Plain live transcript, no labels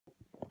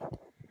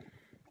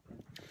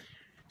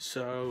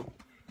So,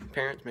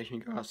 parents make me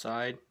go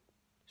outside.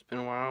 It's been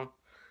a while.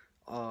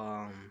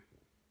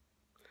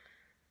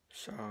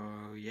 So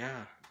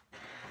yeah.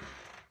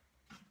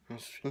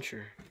 Let's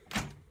venture.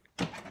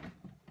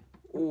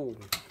 Oh,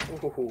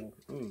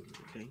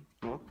 okay.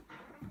 Well,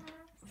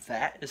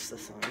 that is the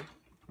sun.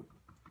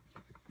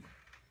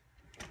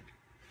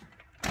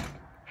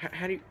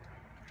 How do you?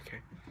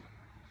 Okay.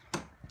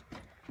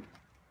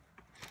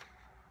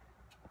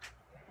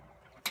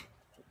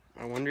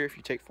 I wonder if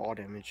you take fall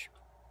damage.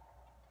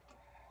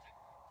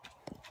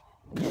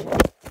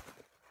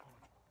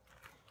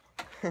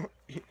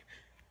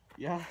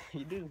 Yeah,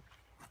 you do. You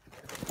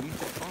take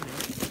fall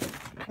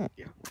damage.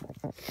 Yeah.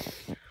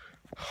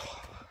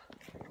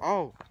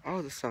 Oh,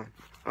 the sun.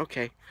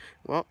 Okay.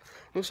 Well,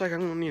 looks like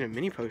I'm gonna need a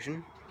mini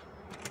potion.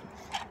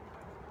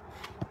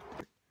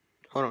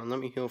 Hold on, let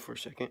me heal for a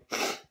second.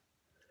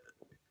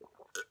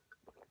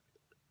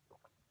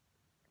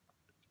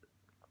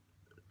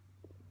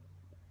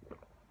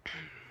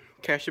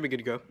 Okay, I should be good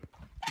to go.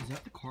 Is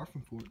that the car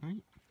from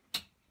Fortnite?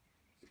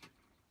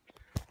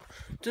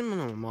 Didn't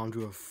know my mom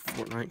drew a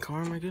Fortnite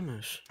car, my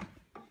goodness.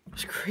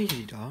 It's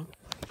crazy, dog.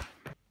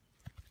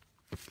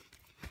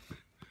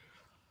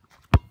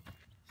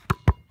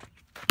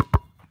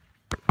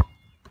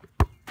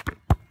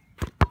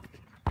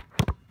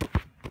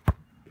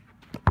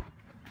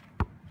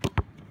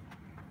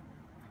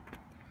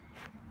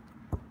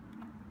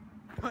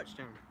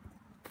 Touchdown.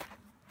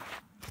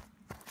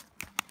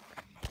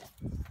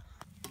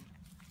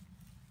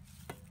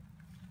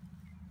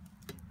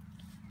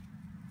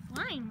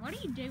 Lion, what are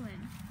you doing?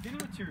 Getting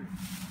materials.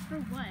 For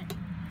what?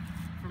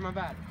 For my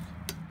battles.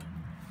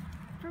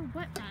 For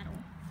what battle?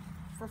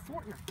 For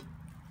Fortnite.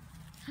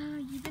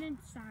 You've been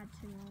inside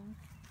too long.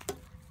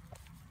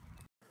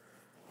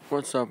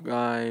 What's up,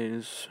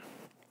 guys?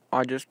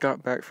 I just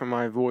got back from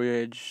my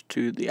voyage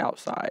to the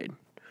outside.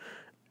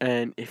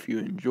 And if you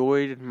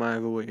enjoyed my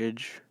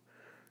voyage,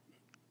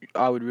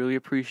 I would really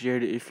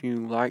appreciate it if you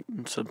liked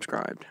and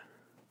subscribed.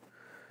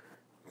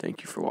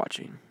 Thank you for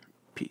watching.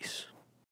 Peace.